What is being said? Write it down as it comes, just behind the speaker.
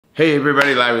Hey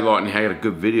everybody, Larry Lawton. I got a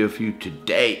good video for you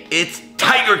today. It's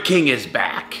Tiger King is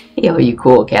back. Hey, all you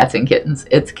cool cats and kittens.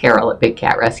 It's Carole at Big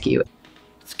Cat Rescue.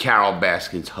 It's Carole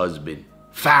Baskin's husband,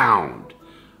 found.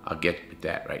 I'll get to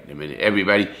that right in a minute.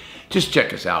 Everybody, just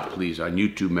check us out, please, on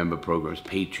YouTube member programs,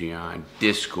 Patreon,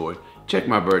 Discord. Check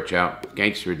my birch out.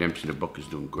 Gangster Redemption, the book is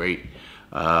doing great.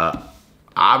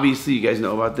 Obviously, you guys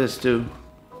know about this too.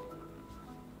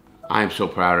 I am so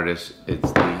proud of this.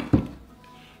 It's the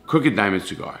Crooked Diamond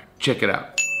Cigar. Check it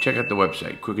out. Check out the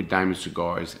website,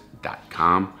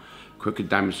 crookeddiamondcigars.com.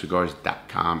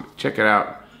 crookeddiamondcigars.com. Check it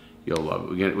out. You'll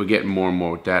love it. We're getting more and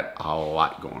more with that. A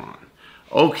lot going on.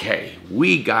 Okay,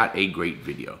 we got a great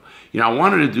video. You know, I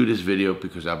wanted to do this video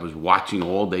because I was watching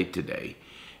all day today.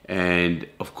 And,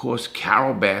 of course,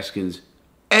 Carole Baskin's,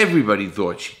 everybody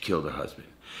thought she killed her husband.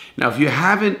 Now, if you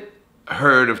haven't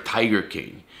heard of Tiger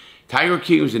King, Tiger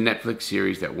King was a Netflix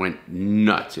series that went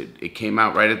nuts. It came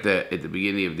out right at the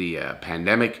beginning of the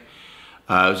pandemic. It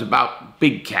was about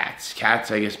big cats.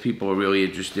 Cats, I guess people are really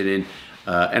interested in.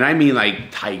 And I mean like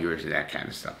tigers and that kind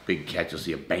of stuff. Big cats, you'll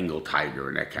see a Bengal tiger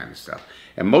and that kind of stuff.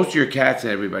 And most of your cats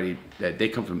and everybody, they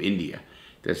come from India.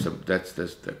 That's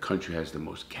the country has the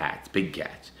most cats, big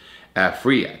cats.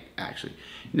 Free, actually.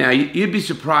 Now, you'd be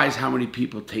surprised how many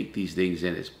people take these things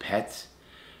in as pets.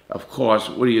 Of course,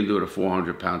 what are you going to do with a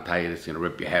 400-pound tiger that's going to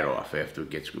rip your head off after it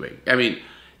gets big? I mean,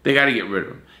 they got to get rid of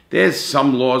them. There's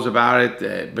some laws about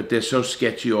it, but they're so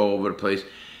sketchy all over the place,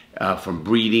 from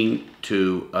breeding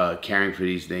to caring for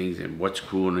these things and what's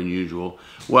cool and unusual.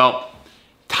 Well,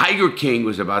 Tiger King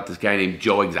was about this guy named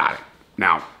Joe Exotic.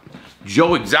 Now,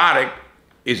 Joe Exotic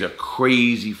is a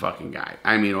crazy fucking guy.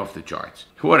 I mean, off the charts.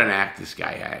 What an act this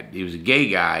guy had. He was a gay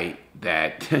guy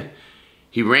that...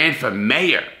 He ran for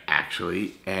mayor,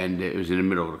 actually, and it was in the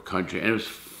middle of the country, and it was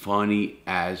funny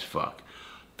as fuck.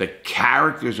 The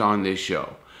characters on this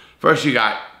show. First, you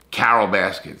got Carole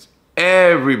Baskin.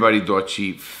 Everybody thought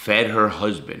she fed her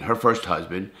husband, her first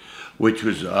husband, which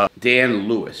was Dan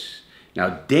Lewis.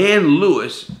 Now, Dan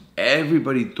Lewis,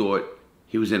 everybody thought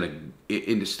he was in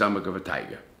the stomach of a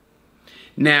tiger.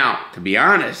 Now, to be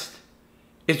honest,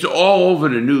 it's all over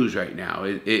the news right now.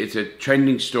 It's a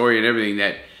trending story and everything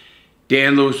that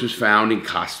Dan Lewis was found in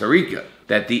Costa Rica.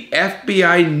 That the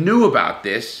FBI knew about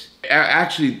this,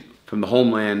 actually from the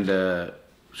Homeland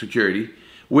Security,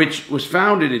 which was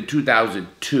founded in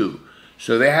 2002.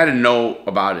 So they had to know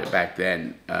about it back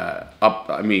then.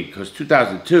 Because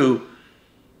 2002,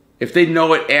 if they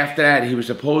know it after that, he was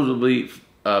supposedly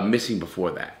missing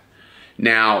before that.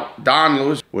 Now, Don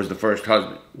Lewis was the first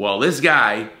husband. Well, this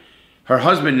guy, her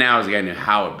husband now is a guy named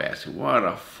Howard Baskin. What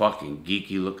a fucking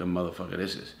geeky looking motherfucker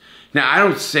this is. Now, I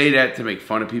don't say that to make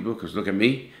fun of people, because look at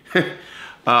me.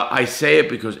 I say it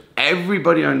because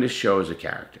everybody on this show is a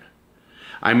character.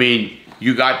 I mean,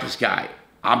 you got this guy.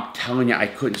 I'm telling you, I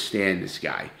couldn't stand this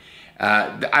guy.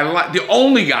 The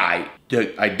only guy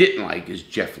that I didn't like is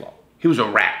Jeff Lowe. He was a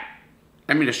rat.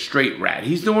 I mean, a straight rat.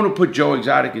 He's the one who put Joe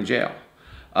Exotic in jail.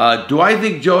 Do I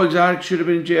think Joe Exotic should have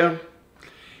been in jail?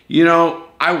 You know,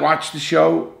 I watched the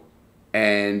show,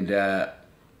 and...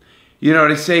 you know,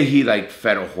 they say he like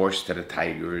fed a horse to the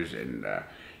tigers and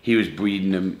he was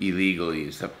breeding them illegally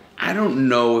and stuff. I don't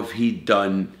know if he'd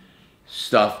done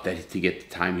stuff to get the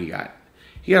time he got.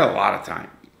 He got a lot of time.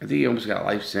 I think he almost got a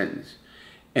life sentence.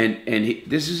 And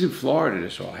this is in Florida,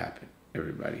 this all happened,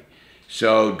 everybody.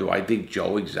 So do I think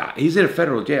Joe Exotic, he's in a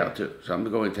federal jail too, so I'm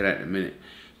gonna go into that in a minute.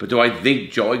 But do I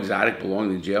think Joe Exotic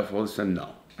belonged in jail for all this stuff? No,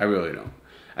 I really don't.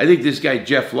 I think this guy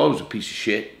Jeff Lowe's a piece of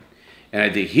shit, and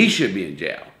I think he should be in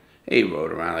jail. He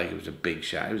rode around like he was a big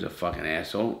shot. He was a fucking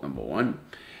asshole, number one.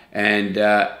 And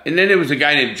then there was a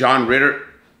guy named John Ritter.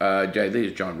 I think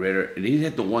it's John Ritter. And he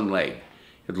had the one leg. He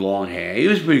had long hair. He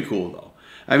was pretty cool, though.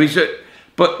 I mean,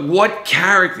 but what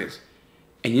characters?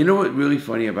 And you know what's really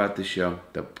funny about this show?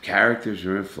 The characters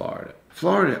are in Florida.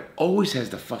 Florida always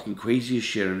has the fucking craziest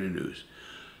shit on the news.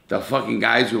 The fucking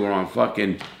guys who are on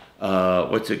fucking,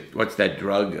 what's that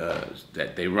drug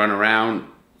that they run around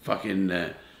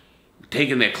fucking...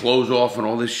 taking their clothes off and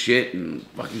all this shit and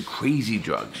fucking crazy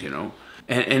drugs, you know?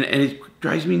 And it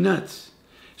drives me nuts.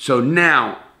 So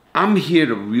now, I'm here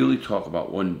to really talk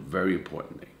about one very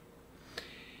important thing.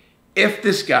 If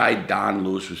this guy, Don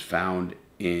Lewis, was found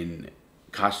in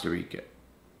Costa Rica,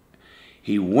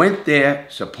 he went there,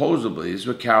 supposedly, this is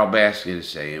what Carole Baskin is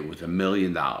saying, with $1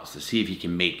 million to see if he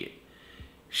can make it.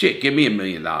 Shit, give me $1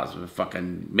 million. We're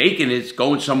fucking making it,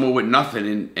 going somewhere with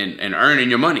nothing and earning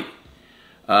your money.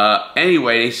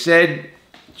 Anyway, they said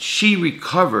she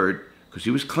recovered, because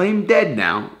he was claimed dead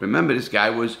now. Remember, this guy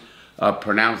was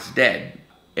pronounced dead.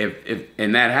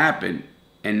 And that happened,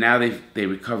 and now they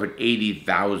recovered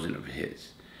 80,000 of his.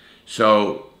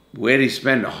 So where'd he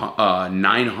spend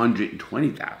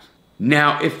 $920,000?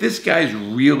 Now, if this guy's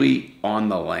really on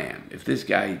the lam, if this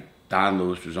guy, Don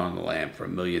Lewis, was on the lam for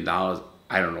 $1 million,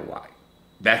 I don't know why.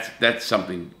 That's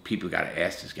something people got to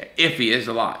ask this guy, if he is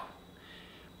alive.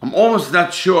 I'm almost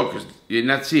not sure because you're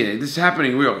not seeing it. This is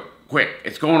happening real quick.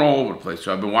 It's going all over the place,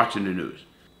 so I've been watching the news.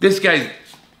 This guy's...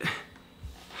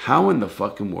 How in the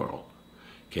fucking world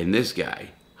can this guy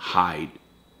hide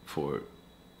for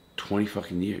 20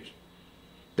 fucking years?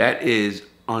 That is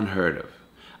unheard of.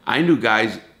 I knew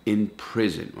guys in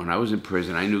prison. When I was in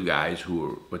prison, I knew guys who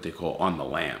were what they call on the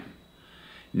lam.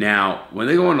 Now, when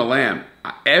they go on the lam,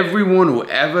 everyone who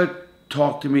ever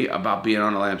talked to me about being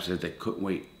on the lam said they couldn't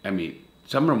wait. I mean,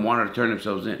 some of them wanted to turn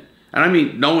themselves in. And I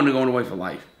mean, no one going away for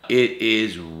life. It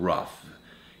is rough.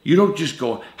 You don't just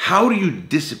go, how do you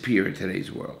disappear in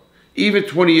today's world? Even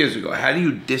 20 years ago, how do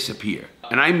you disappear?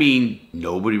 And I mean,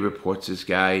 nobody reports this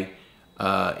guy.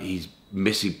 He's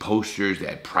missing posters. They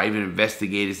had private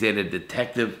investigators. They had a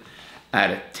detective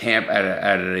at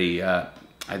a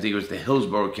I think it was the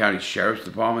Hillsborough County Sheriff's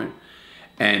Department.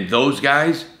 And those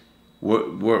guys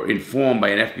were informed by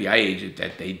an FBI agent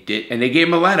that they did, and they gave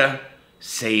him a letter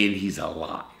saying he's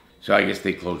alive. So I guess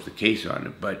they closed the case on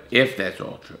it. But if that's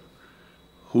all true,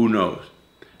 who knows?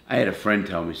 I had a friend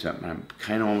tell me something. I'm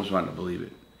kind of almost wanting to believe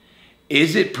it.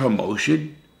 Is it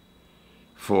promotion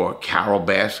for Carole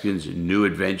Baskin's new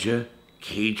adventure,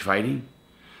 cage fighting?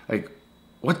 Like,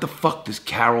 what the fuck does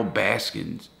Carole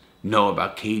Baskin know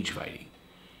about cage fighting?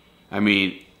 I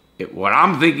mean, what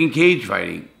I'm thinking cage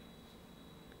fighting,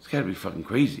 it's got to be fucking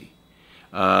crazy.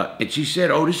 And she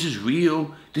said, oh, this is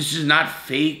real. This is not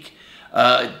fake.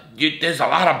 There's a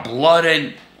lot of blood,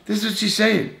 and this is what she's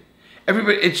saying.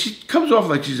 Everybody, and she comes off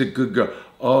like she's a good girl.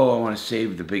 Oh, I want to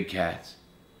save the big cats.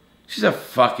 She's a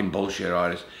fucking bullshit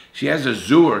artist. She has a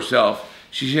zoo herself.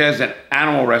 She has an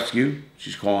animal rescue,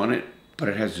 she's calling it, but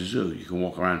it has a zoo. You can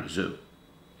walk around the zoo.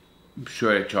 I'm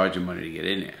sure they're charging money to get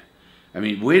in there. I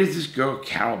mean, where does this girl,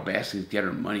 Carole Baskin, get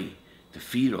her money to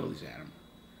feed all these animals?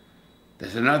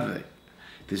 That's another thing.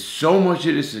 There's so much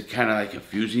of this that's kind of like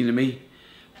confusing to me.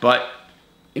 But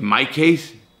in my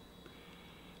case,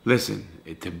 listen,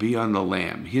 to be on the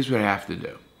lam, here's what I have to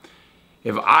do.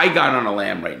 If I got on a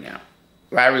lam right now,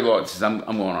 Larry Lawton says, I'm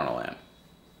going on a lam.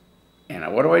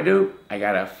 And what do? I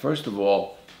got to, first of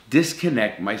all,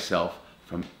 disconnect myself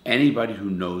from anybody who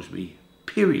knows me,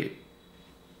 period.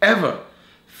 Ever.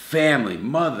 Family,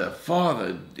 mother,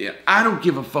 father, I don't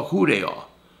give a fuck who they are.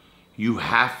 You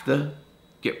have to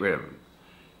get rid of them,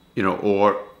 you know,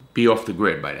 or be off the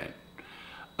grid by then.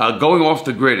 Going off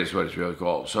the grid is what it's really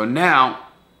called. So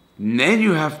then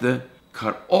you have to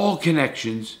cut all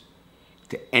connections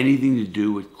to anything to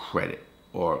do with credit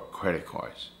or credit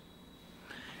cards.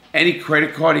 Any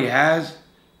credit card he has,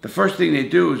 the first thing they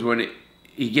do is when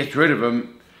he gets rid of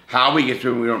them, how he gets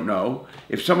rid of them, we don't know.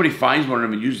 If somebody finds one of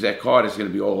them and uses that card, it's going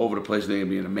to be all over the place. They're going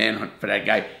to be in a manhunt for that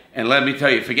guy. And let me tell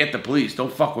you, forget the police.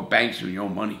 Don't fuck with banks with your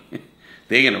own money.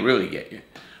 They're going to really get you.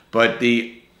 But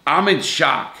I'm in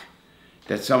shock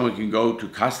that someone can go to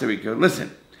Costa Rica.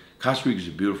 Listen, Costa Rica is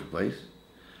a beautiful place.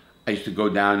 I used to go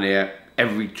down there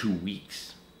every 2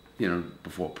 weeks, you know,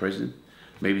 before prison,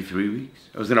 maybe 3 weeks.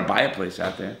 I was going to buy a place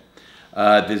out there.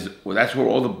 That's where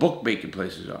all the bookmaking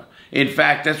places are. In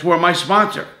fact, that's where my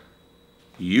sponsor,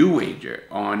 You Wager,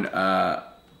 on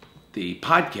the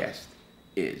podcast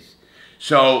is.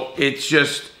 So it's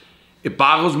just, it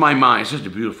boggles my mind. It's such a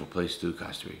beautiful place too,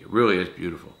 Costa Rica. It really is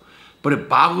beautiful. But it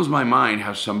boggles my mind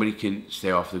how somebody can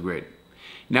stay off the grid.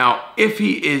 Now, if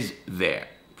he is there,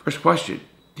 first question,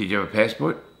 did you have a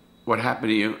passport? What happened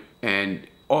to you? And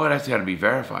all that's got to be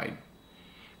verified.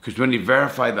 Because when they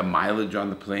verify the mileage on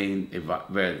the plane, they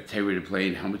verify the integrity of the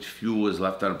plane, how much fuel is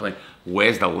left on the plane,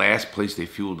 where's the last place they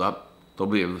fueled up, they'll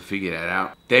be able to figure that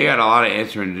out. They got a lot of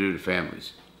answering to do to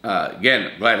families.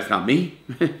 Again, I'm glad it's not me,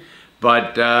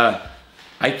 but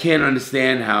I can't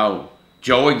understand how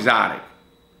Joe Exotic,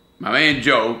 my man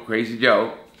Joe, Crazy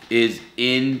Joe, is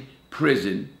in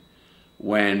prison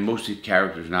when most of the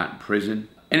characters are not in prison.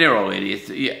 And they're all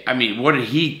idiots. I mean, what, did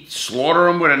he slaughter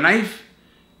them with a knife?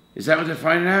 Is that what they're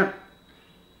finding out?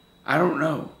 I don't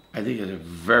know. I think it's a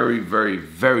very, very,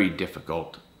 very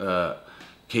difficult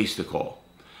case to call.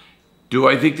 Do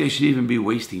I think they should even be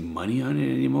wasting money on it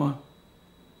anymore?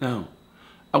 No.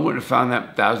 I wouldn't have found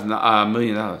that $1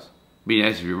 million. Be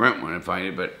nice if you rent one and find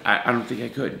it, but I don't think I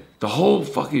could. The whole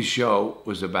fucking show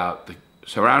was about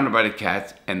surrounded by the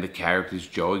cats and the characters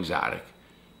Joe Exotic,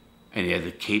 and he had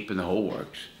the cape and the whole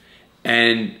works,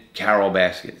 and Carole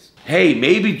Baskin. Hey,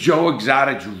 maybe Joe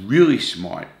Exotic's really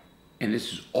smart, and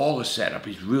this is all a setup.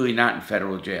 He's really not in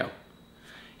federal jail.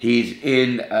 He's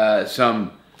in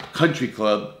some country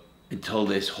club until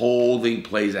this whole thing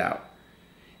plays out.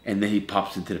 And then he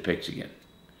pops into the picture again.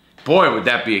 Boy, would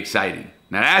that be exciting.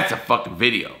 Now that's a fucking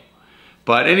video.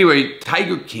 But anyway,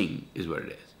 Tiger King is what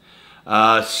it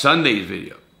is. Sunday's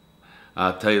video.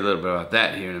 I'll tell you a little bit about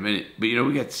that here in a minute. But you know,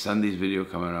 we got Sunday's video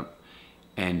coming up.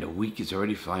 And the week is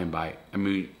already flying by. I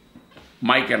mean,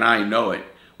 Mike and I know it.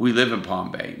 We live in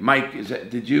Palm Bay. Mike,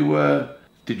 did you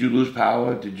lose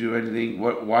power? Did you anything?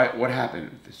 What happened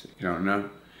with this? You don't know?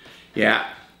 Yeah.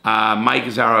 Mike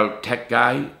is our tech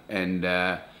guy, and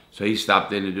so he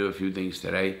stopped in to do a few things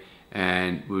today.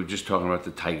 And we were just talking about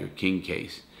the Tiger King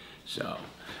case. So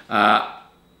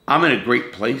I'm in a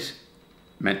great place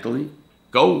mentally.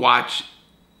 Go watch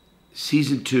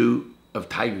season 2 of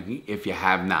Tiger King if you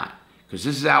have not. Because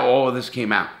this is how all of this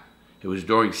came out. It was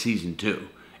during season 2.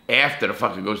 After the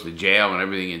fucker goes to jail and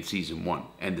everything in season 1.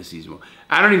 End of season 1.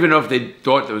 I don't even know if they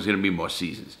thought there was going to be more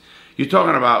seasons. You're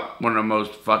talking about one of the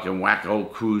most fucking wacko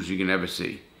crews you can ever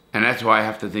see. And that's why I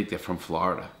have to think they're from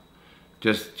Florida.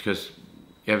 Just because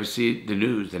you ever see the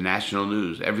news, the national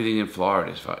news, everything in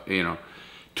Florida is, you know,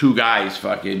 2 guys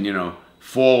fucking, you know,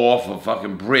 fall off a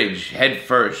fucking bridge head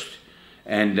first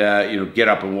and, you know, get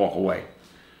up and walk away.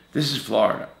 This is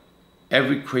Florida.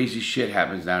 Every crazy shit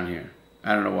happens down here.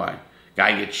 I don't know why.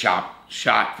 Guy gets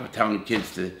shot for telling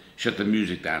kids to shut the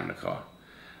music down in the car.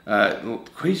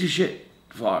 Crazy shit,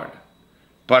 Florida.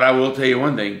 But I will tell you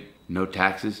one thing. No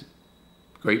taxes.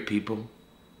 Great people.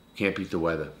 Can't beat the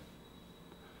weather.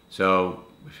 So,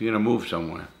 if you're going to move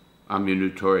somewhere, I'm your new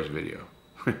tourist video.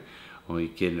 Only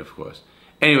kidding, of course.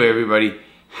 Anyway, everybody,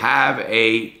 have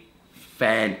a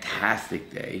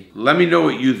fantastic day. Let me know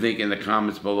what you think in the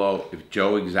comments below if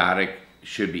Joe Exotic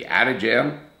should be out of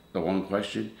jail, the one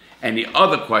question. And the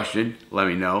other question, let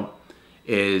me know,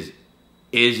 is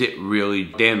it really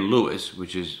Dan Lewis,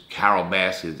 which is Carole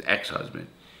Baskin's ex-husband,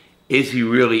 is he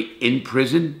really in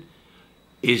prison?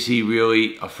 Is he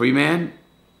really a free man?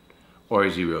 Or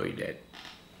is he really dead?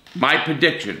 My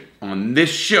prediction on this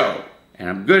show, and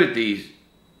I'm good at these,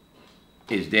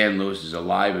 is Dan Lewis is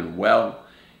alive and well,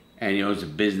 and he owns a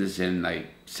business in like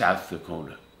South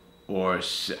Dakota or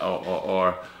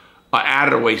out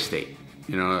of the way state,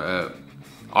 you know,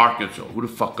 Arkansas. Who the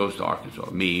fuck goes to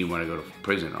Arkansas? Me, when I go to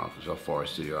prison in Arkansas,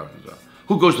 Forest City, Arkansas.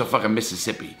 Who goes to fucking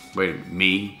Mississippi? Wait a minute,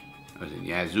 me? I was in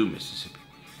Yazoo, Mississippi.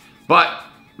 But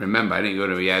remember, I didn't go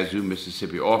to Yazoo,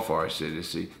 Mississippi or Forest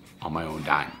City on my own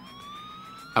dime.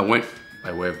 I went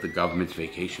by way of the government's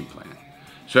vacation plan.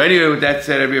 So anyway, with that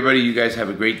said, everybody, you guys have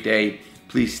a great day.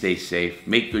 Please stay safe,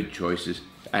 make good choices,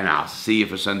 and I'll see you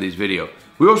for Sunday's video.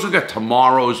 We also got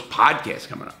tomorrow's podcast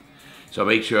coming up. So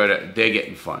make sure that they're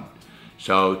getting fun.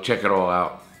 So check it all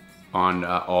out on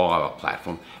all our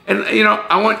platforms. And you know,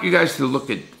 I want you guys to look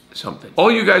at something.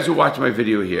 All you guys who watch my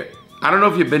video here, I don't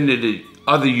know if you've been to the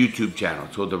other YouTube channel.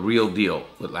 It's called The Real Deal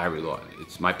with Larry Lawton.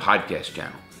 It's my podcast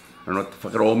channel. I don't know what the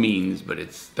fuck it all means, but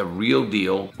it's The Real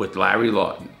Deal with Larry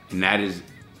Lawton. And that is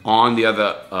on the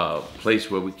other place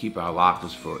where we keep our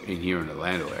lockers for in here in the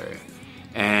Orlando area.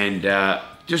 And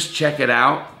just check it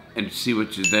out and see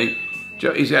what you think.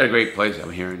 He's got a great place.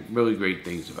 I'm hearing really great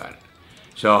things about it.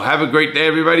 So have a great day,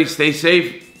 everybody. Stay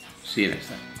safe. See you next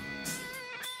time.